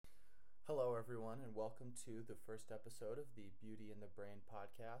Hello, everyone, and welcome to the first episode of the Beauty in the Brain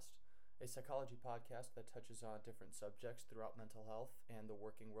podcast, a psychology podcast that touches on different subjects throughout mental health and the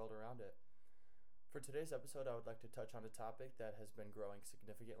working world around it. For today's episode, I would like to touch on a topic that has been growing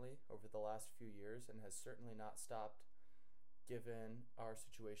significantly over the last few years and has certainly not stopped given our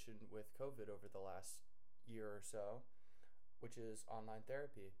situation with COVID over the last year or so, which is online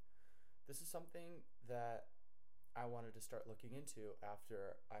therapy. This is something that I wanted to start looking into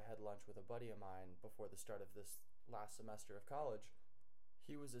after I had lunch with a buddy of mine before the start of this last semester of college.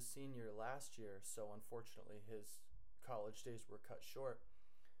 He was a senior last year, so unfortunately his college days were cut short.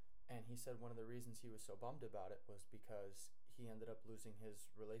 And he said one of the reasons he was so bummed about it was because he ended up losing his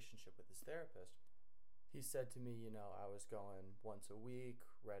relationship with his therapist. He said to me, I was going once a week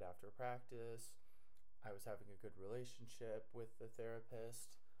right after practice. I was having a good relationship with the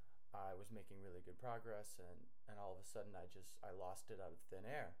therapist. I was making really good progress, and all of a sudden I lost it out of thin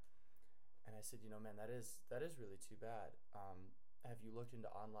air. And I said, man, that is really too bad. Have you looked into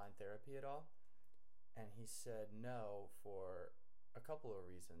online therapy at all? And he said no, for a couple of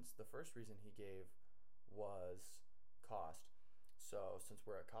reasons. The first reason he gave was cost. So since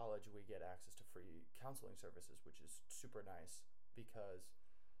we're at college, we get access to free counseling services, which is super nice because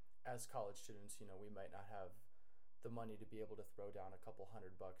as college students, we might not have the money to be able to throw down a couple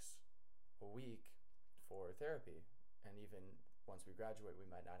 $100 a week for therapy. And even once we graduate, we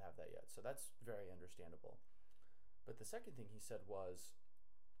might not have that yet. So that's very understandable. But the second thing he said was,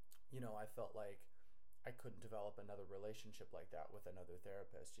 I felt like I couldn't develop another relationship like that with another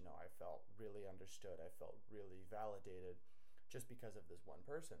therapist. I felt really understood. I felt really validated just because of this one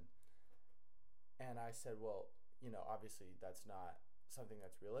person. And I said, well, obviously that's not something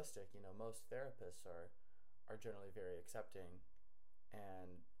that's realistic. Most therapists are generally very accepting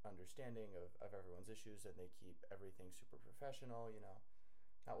and understanding of everyone's issues, and they keep everything super professional.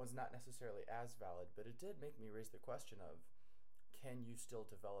 That one's not necessarily as valid, but it did make me raise the question of, can you still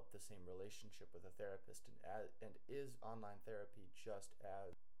develop the same relationship with a therapist, and is online therapy just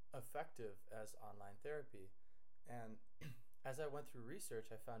as effective as online therapy? And as I went through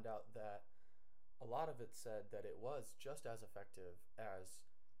research, I found out that a lot of it said that it was just as effective as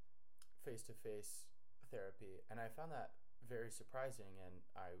face-to-face therapy, and I found that very surprising, and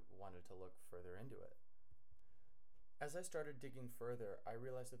I wanted to look further into it. As I started digging further, I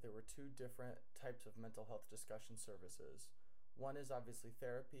realized that there were two different types of mental health discussion services. One is obviously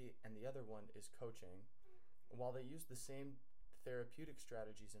therapy, and the other one is coaching. While they use the same therapeutic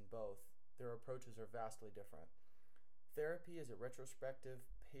strategies in both, their approaches are vastly different. Therapy is a retrospective,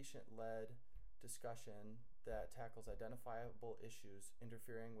 patient-led discussion that tackles identifiable issues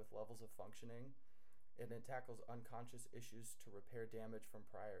interfering with levels of functioning, and it tackles unconscious issues to repair damage from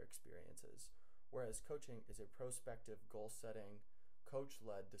prior experiences, whereas coaching is a prospective, goal-setting,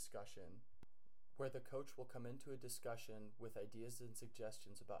 coach-led discussion where the coach will come into a discussion with ideas and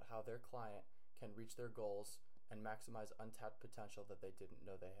suggestions about how their client can reach their goals and maximize untapped potential that they didn't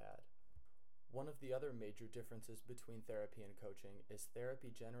know they had. One of the other major differences between therapy and coaching is therapy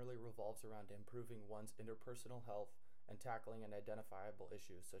generally revolves around improving one's interpersonal health and tackling an identifiable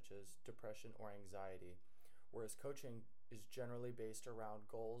issue such as depression or anxiety, whereas coaching is generally based around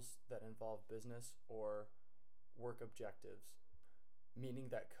goals that involve business or work objectives, meaning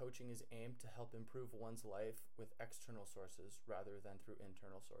that coaching is aimed to help improve one's life with external sources rather than through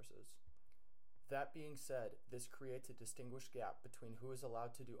internal sources. That being said, this creates a distinguished gap between who is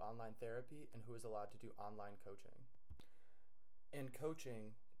allowed to do online therapy and who is allowed to do online coaching. In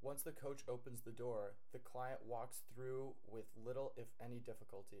coaching, once the coach opens the door, the client walks through with little, if any,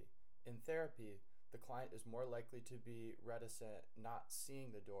 difficulty. In therapy, the client is more likely to be reticent, not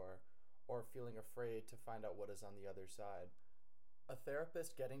seeing the door, or feeling afraid to find out what is on the other side. A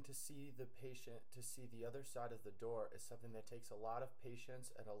therapist getting to see the patient, to see the other side of the door, is something that takes a lot of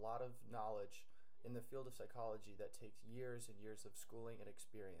patience and a lot of knowledge in the field of psychology that takes years and years of schooling and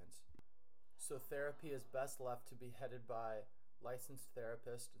experience. So therapy is best left to be headed by licensed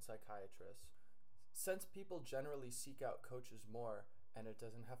therapists and psychiatrists. Since people generally seek out coaches more, and it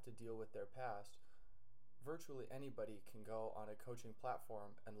doesn't have to deal with their past, virtually anybody can go on a coaching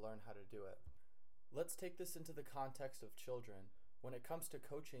platform and learn how to do it. Let's take this into the context of children. When it comes to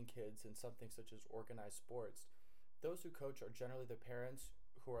coaching kids in something such as organized sports, those who coach are generally the parents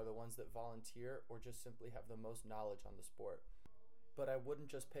who are the ones that volunteer or just simply have the most knowledge on the sport. But I wouldn't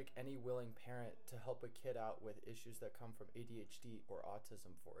just pick any willing parent to help a kid out with issues that come from ADHD or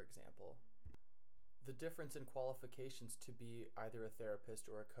autism, for example. The difference in qualifications to be either a therapist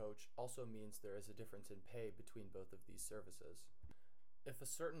or a coach also means there is a difference in pay between both of these services. If a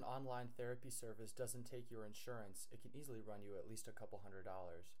certain online therapy service doesn't take your insurance, it can easily run you at least a couple $100.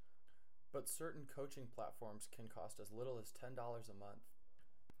 but certain coaching platforms can cost as little as $10 a month.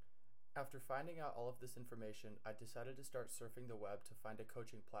 After finding out all of this information, I decided to start surfing the web to find a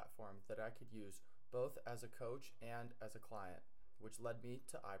coaching platform that I could use both as a coach and as a client, which led me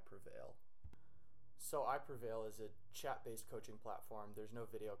to iPrevail. So iPrevail is a chat-based coaching platform. There's no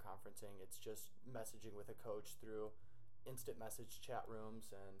video conferencing. It's just messaging with a coach through instant message chat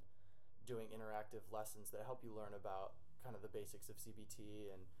rooms and doing interactive lessons that help you learn about kind of the basics of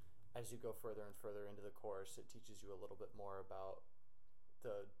CBT. And as you go further and further into the course, it teaches you a little bit more about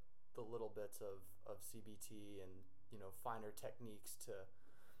the little bits of CBT and, finer techniques to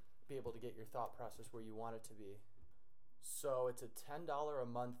be able to get your thought process where you want it to be. So it's a $10 a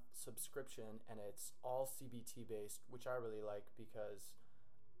month subscription, and it's all CBT based, which I really like because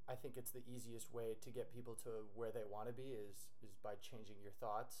I think it's the easiest way to get people to where they want to be is by changing your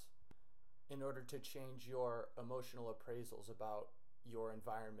thoughts. In order to change your emotional appraisals about your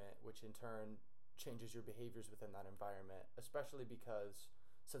environment, which in turn changes your behaviors within that environment, especially because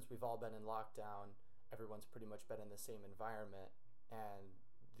since we've all been in lockdown, everyone's pretty much been in the same environment, and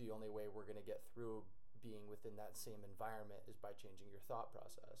the only way we're going to get through being within that same environment is by changing your thought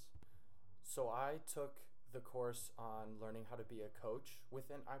process. So I took the course on learning how to be a coach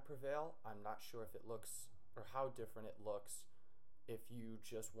within iPrevail. I'm not sure if it looks or how different it looks if you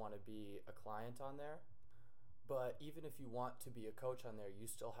just want to be a client on there. But even if you want to be a coach on there, you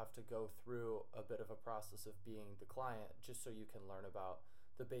still have to go through a bit of a process of being the client just so you can learn about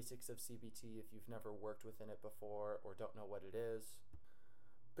the basics of CBT if you've never worked within it before or don't know what it is.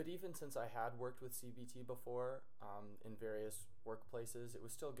 But even since I had worked with CBT before in various workplaces, it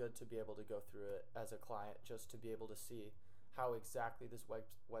was still good to be able to go through it as a client just to be able to see how exactly this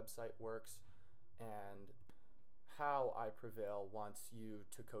website works and how iPrevail wants you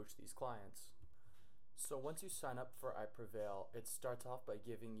to coach these clients. So once you sign up for iPrevail, it starts off by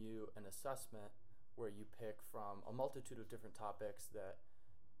giving you an assessment where you pick from a multitude of different topics that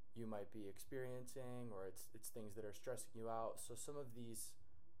you might be experiencing, or it's things that are stressing you out. So some of these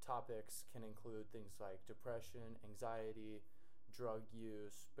topics can include things like depression, anxiety, drug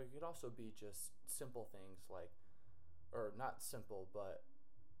use, but it could also be just simple things like, or not simple, but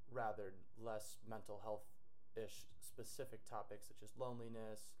rather less mental health-ish specific topics such as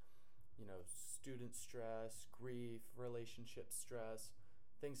loneliness, student stress, grief, relationship stress,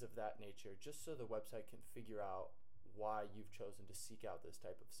 things of that nature, just so the website can figure out why you've chosen to seek out this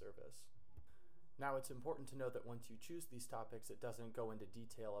type of service. Now, it's important to know that once you choose these topics, it doesn't go into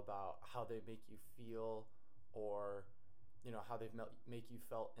detail about how they make you feel or, how they've make you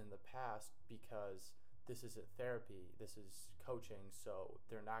felt in the past, because this isn't therapy, this is coaching, so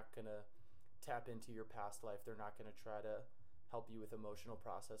they're not going to tap into your past life. They're not going to try to help you with emotional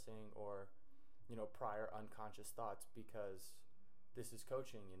processing or, prior unconscious thoughts, because this is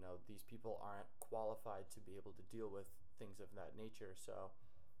coaching. These people aren't qualified to be able to deal with things of that nature. So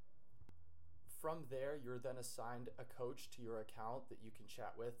from there, you're then assigned a coach to your account that you can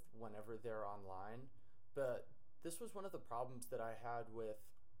chat with whenever they're online. But this was one of the problems that I had with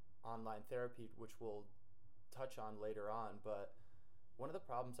online therapy, which we'll touch on later on. But one of the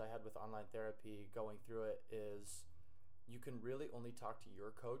problems I had with online therapy going through it is you can really only talk to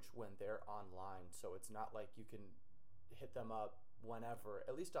your coach when they're online. So it's not like you can hit them up whenever,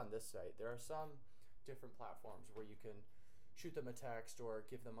 at least on this site. There are some different platforms where you can shoot them a text or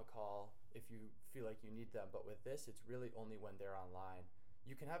give them a call if you feel like you need them. But with this, it's really only when they're online.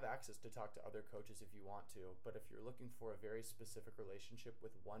 You can have access to talk to other coaches if you want to, but if you're looking for a very specific relationship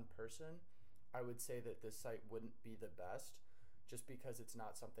with one person, I would say that this site wouldn't be the best, just because it's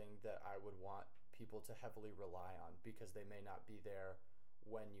not something that I would want people to heavily rely on, because they may not be there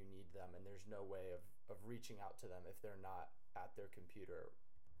when you need them, and there's no way of reaching out to them if they're not at their computer.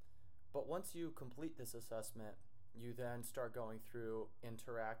 But once you complete this assessment, you then start going through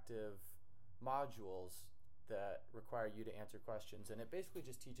interactive modules that require you to answer questions, and it basically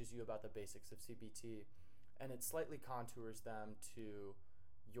just teaches you about the basics of CBT, and it slightly contours them to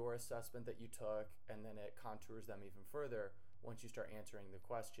your assessment that you took, and then it contours them even further once you start answering the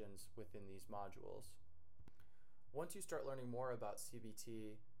questions within these modules. Once you start learning more about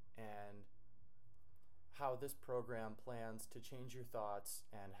CBT and how this program plans to change your thoughts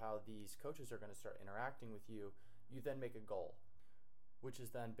and how these coaches are going to start interacting with you, you then make a goal, which is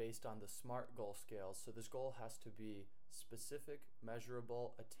then based on the SMART goal scale. So this goal has to be specific,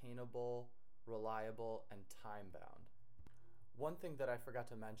 measurable, attainable, reliable, and time-bound. One thing that I forgot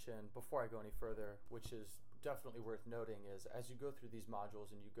to mention before I go any further, which is definitely worth noting, is as you go through these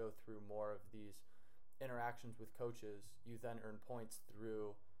modules and you go through more of these interactions with coaches, you then earn points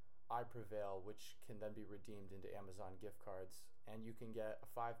through iPrevail, which can then be redeemed into Amazon gift cards. and you can get a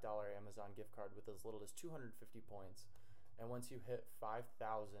 $5 Amazon gift card with as little as 250 points. And once you hit 5,000,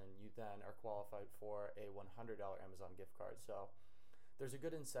 you then are qualified for a $100 Amazon gift card. So there's a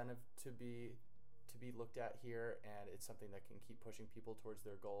good incentive to be looked at here, and it's something that can keep pushing people towards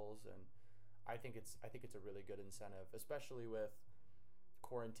their goals. And I think it's a really good incentive, especially with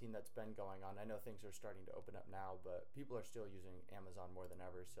quarantine that's been going on. I know things are starting to open up now, but people are still using Amazon more than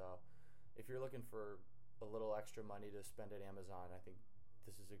ever. So if you're looking for a little extra money to spend at Amazon, I think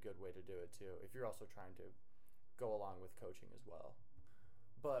this is a good way to do it too, if you're also trying to go along with coaching as well.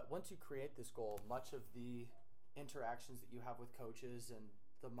 But once you create this goal, much of the interactions that you have with coaches and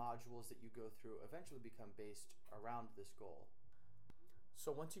the modules that you go through eventually become based around this goal. So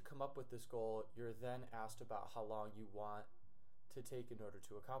once you come up with this goal, you're then asked about how long you want to take in order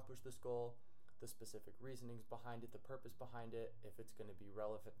to accomplish this goal, the specific reasonings behind it, the purpose behind it, if it's going to be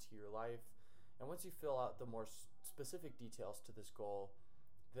relevant to your life. And once you fill out the more specific details to this goal,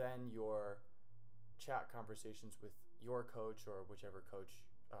 then your chat conversations with your coach or whichever coach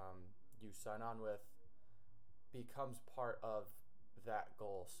you sign on with becomes part of that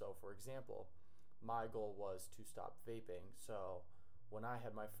goal. So for example, my goal was to stop vaping. So when I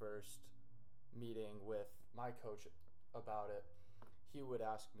had my first meeting with my coach about it, he would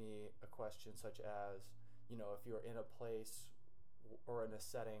ask me a question such as, if you're in a place or in a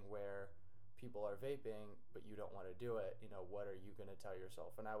setting where people are vaping but you don't want to do it, what are you going to tell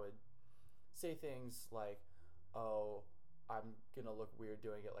yourself? And I would say things like, oh, I'm going to look weird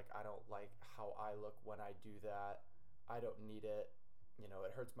doing it. Like, I don't like how I look when I do that. I don't need it.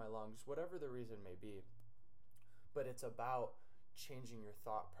 It hurts my lungs, whatever the reason may be. But it's about changing your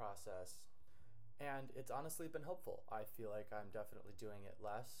thought process. And it's honestly been helpful. I feel like I'm definitely doing it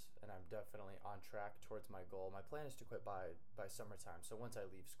less, and I'm definitely on track towards my goal. My plan is to quit by summertime. So once I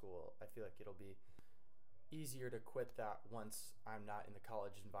leave school, I feel like it'll be easier to quit that once I'm not in the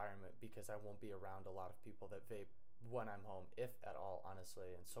college environment, because I won't be around a lot of people that vape when I'm home, if at all,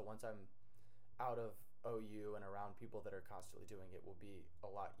 honestly. And so once I'm out of OU and around people that are constantly doing it, will be a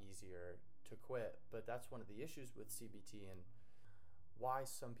lot easier to quit. But that's one of the issues with CBT and why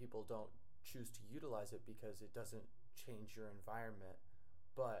some people don't choose to utilize it, because it doesn't change your environment.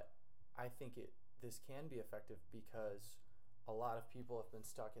 But I think this can be effective because a lot of people have been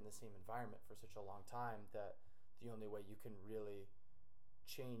stuck in the same environment for such a long time that the only way you can really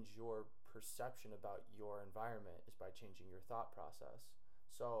change your perception about your environment is by changing your thought process.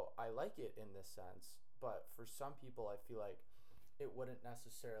 So I like it in this sense, but for some people I feel like it wouldn't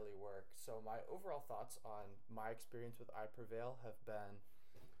necessarily work. So my overall thoughts on my experience with iPrevail have been,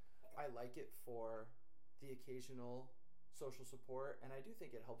 I like it for the occasional social support, and I do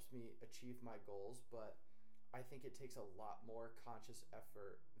think it helps me achieve my goals, but I think it takes a lot more conscious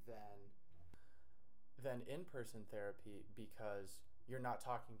effort than in-person therapy, because you're not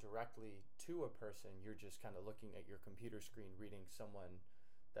talking directly to a person. You're just kind of looking at your computer screen, reading someone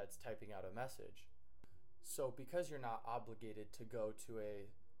that's typing out a message. So because you're not obligated to go to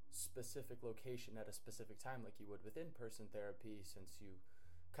a specific location at a specific time like you would with in-person therapy, since you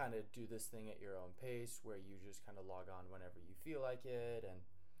kind of do this thing at your own pace where you just kind of log on whenever you feel like it and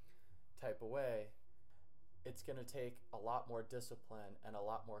type away, it's going to take a lot more discipline and a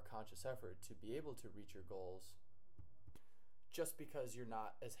lot more conscious effort to be able to reach your goals, just because you're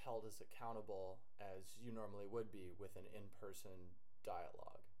not as held as accountable as you normally would be with an in-person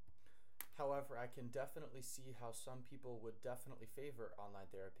dialogue. However, I can definitely see how some people would definitely favor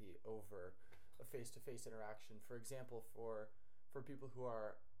online therapy over a face-to-face interaction. For example, for people who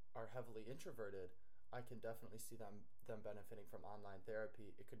are heavily introverted, I can definitely see them benefiting from online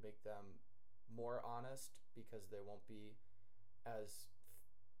therapy. It could make them more honest because they won't be as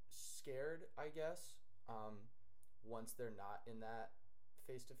scared, I guess. Once they're not in that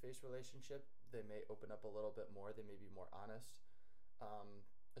face-to-face relationship, they may open up a little bit more. They may be more honest,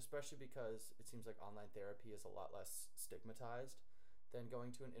 especially because it seems like online therapy is a lot less stigmatized than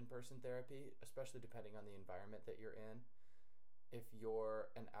going to an in-person therapy, especially depending on the environment that you're in. If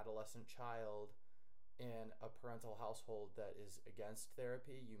you're an adolescent child in a parental household that is against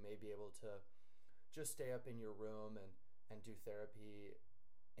therapy, you may be able to just stay up in your room and do therapy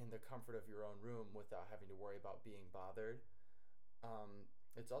in the comfort of your own room without having to worry about being bothered.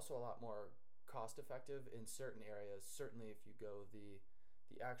 It's also a lot more cost effective in certain areas. Certainly if you go the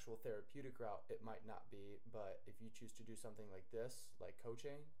actual therapeutic route, it might not be, but if you choose to do something like this, like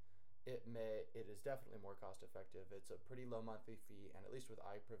coaching, it is definitely more cost effective. It's a pretty low monthly fee, and at least with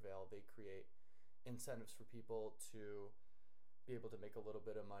iPrevail, they create incentives for people to be able to make a little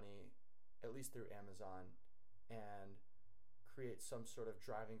bit of money, at least through Amazon, and create some sort of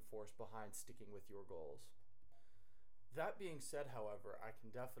driving force behind sticking with your goals. That being said, however, I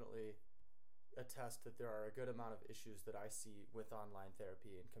can definitely attest that there are a good amount of issues that I see with online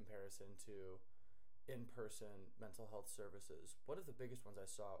therapy in comparison to in-person mental health services. One of the biggest ones I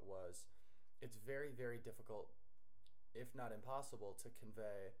saw was it's very, very difficult, if not impossible, to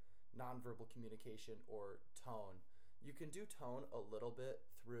convey nonverbal communication or tone. You can do tone a little bit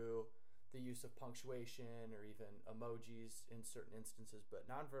through the use of punctuation or even emojis in certain instances, but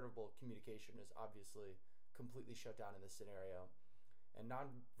nonverbal communication is obviously completely shut down in this scenario. And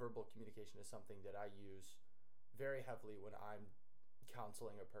nonverbal communication is something that I use very heavily when I'm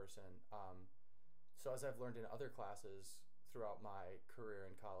counseling a person. So as I've learned in other classes throughout my career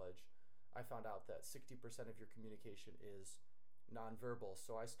in college, I found out that 60% of your communication is nonverbal.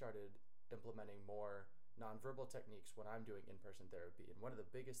 So I started implementing more nonverbal techniques when I'm doing in-person therapy. And one of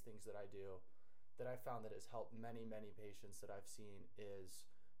the biggest things that I do that I found that has helped many, many patients that I've seen is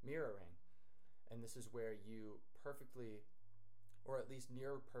mirroring. And this is where you perfectly, or at least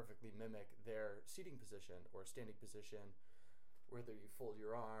near perfectly, mimic their seating position or standing position, whether you fold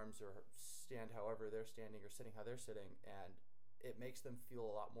your arms or stand however they're standing or sitting how they're sitting, and it makes them feel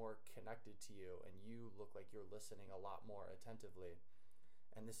a lot more connected to you, and you look like you're listening a lot more attentively.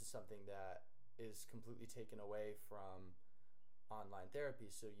 And this is something that is completely taken away from online therapy,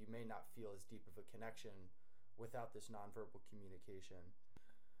 so you may not feel as deep of a connection without this nonverbal communication.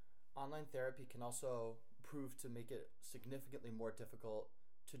 Online therapy can also prove to make it significantly more difficult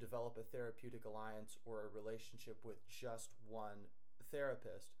to develop a therapeutic alliance or a relationship with just one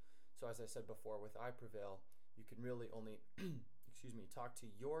therapist. So as I said before, with iPrevail, you can really only talk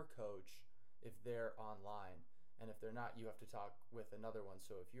to your coach if they're online. And if they're not, you have to talk with another one.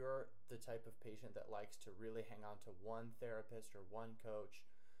 So if you're the type of patient that likes to really hang on to one therapist or one coach,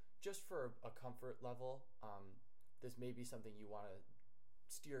 just for a comfort level, this may be something you want to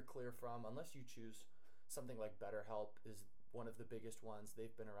steer clear from, unless you choose something like BetterHelp is one of the biggest ones.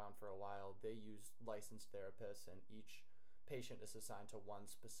 They've been around for a while. They use licensed therapists, and each patient is assigned to one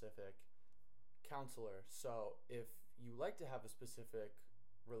specific counselor. So if you like to have a specific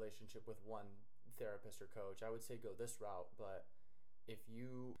relationship with one therapist or coach, I would say go this route. But if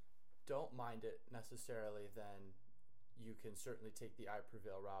you don't mind it necessarily, then you can certainly take the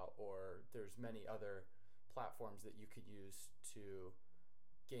iPrevail route, or there's many other platforms that you could use to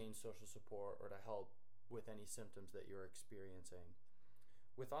gain social support or to help with any symptoms that you're experiencing.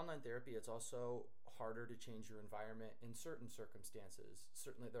 With online therapy, it's also harder to change your environment in certain circumstances.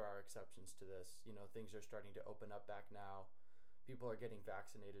 Certainly there are exceptions to this. Things are starting to open up back now. People are getting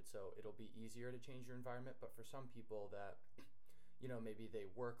vaccinated, so it'll be easier to change your environment. But for some people that, maybe they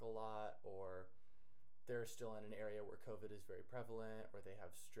work a lot, or they're still in an area where COVID is very prevalent, or they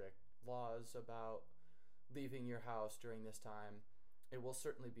have strict laws about leaving your house during this time, it will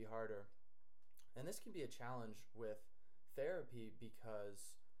certainly be harder. And this can be a challenge with therapy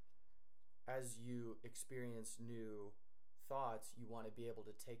because as you experience new thoughts, you want to be able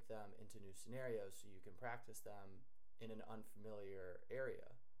to take them into new scenarios so you can practice them in an unfamiliar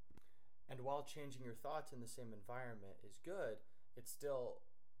area. And while changing your thoughts in the same environment is good, it's still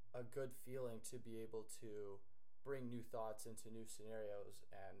a good feeling to be able to bring new thoughts into new scenarios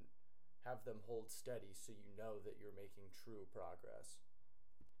and have them hold steady so you know that you're making true progress.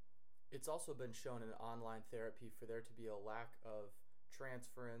 It's also been shown in online therapy for there to be a lack of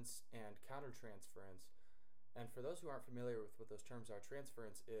transference and countertransference. And for those who aren't familiar with what those terms are,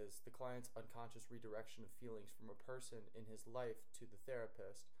 transference is the client's unconscious redirection of feelings from a person in his life to the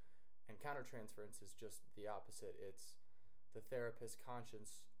therapist. And countertransference is just the opposite. It's the therapist's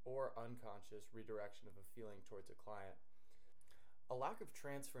conscious or unconscious redirection of a feeling towards a client. A lack of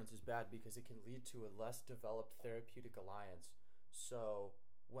transference is bad because it can lead to a less developed therapeutic alliance. So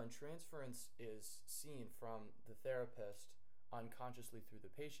when transference is seen from the therapist unconsciously through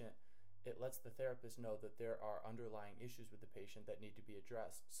the patient, it lets the therapist know that there are underlying issues with the patient that need to be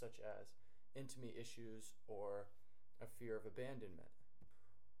addressed, such as intimacy issues or a fear of abandonment.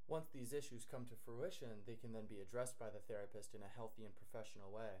 Once these issues come to fruition, they can then be addressed by the therapist in a healthy and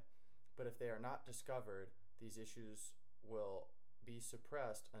professional way. But if they are not discovered, these issues will be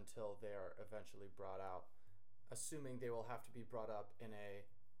suppressed until they are eventually brought out, assuming they will have to be brought up in a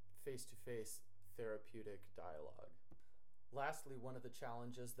face-to-face therapeutic dialogue. Lastly, one of the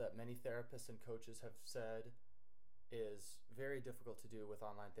challenges that many therapists and coaches have said is very difficult to do with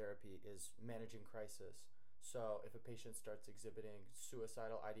online therapy is managing crisis. So if a patient starts exhibiting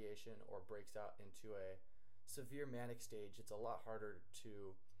suicidal ideation or breaks out into a severe manic stage, it's a lot harder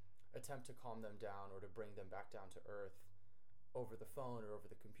to attempt to calm them down or to bring them back down to earth over the phone or over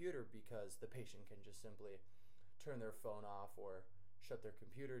the computer, because the patient can just simply turn their phone off or shut their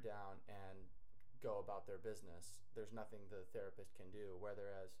computer down and go about their business. There's nothing the therapist can do.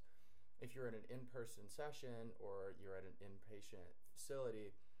 Whereas if you're in an in-person session or you're at an inpatient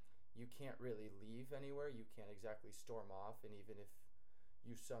facility, you can't really leave anywhere. You can't exactly storm off. And even if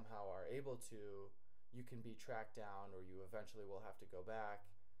you somehow are able to, you can be tracked down, or you eventually will have to go back.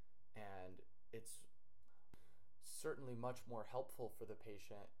 And it's certainly much more helpful for the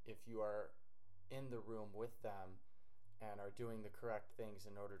patient if you are in the room with them and are doing the correct things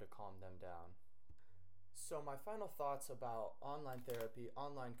in order to calm them down. So my final thoughts about online therapy,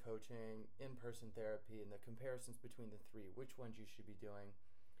 online coaching, in-person therapy, and the comparisons between the three, which ones you should be doing.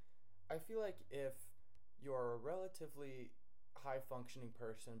 I feel like if you're a relatively high-functioning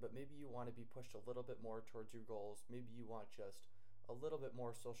person, but maybe you want to be pushed a little bit more towards your goals, maybe you want just a little bit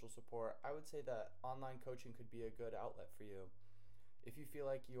more social support, I would say that online coaching could be a good outlet for you. If you feel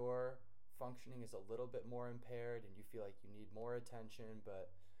like your functioning is a little bit more impaired and you feel like you need more attention,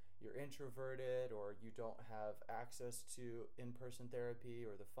 but you're introverted or you don't have access to in-person therapy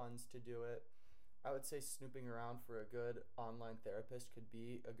or the funds to do it, I would say snooping around for a good online therapist could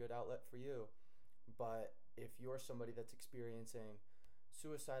be a good outlet for you. But if you're somebody that's experiencing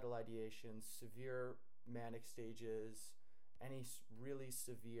suicidal ideations, severe manic stages, any really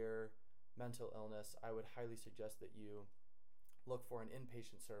severe mental illness, I would highly suggest that you look for an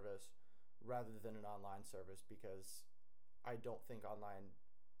inpatient service rather than an online service, because I don't think online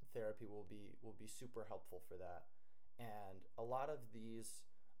therapy will be super helpful for that. And a lot of these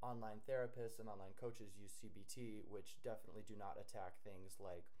online therapists and online coaches use CBT, which definitely do not attack things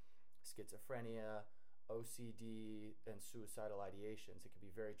like schizophrenia, OCD, and suicidal ideations. It can be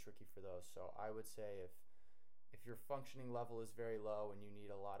very tricky for those. So I would say if your functioning level is very low and you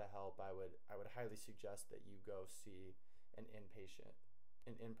need a lot of help, I would highly suggest that you go see an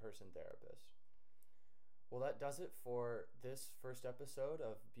in-person therapist. Well, that does it for this first episode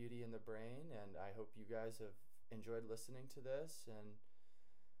of Beauty in the Brain, and I hope you guys have enjoyed listening to this, and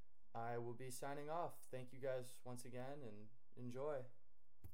I will be signing off. Thank you guys once again, and enjoy.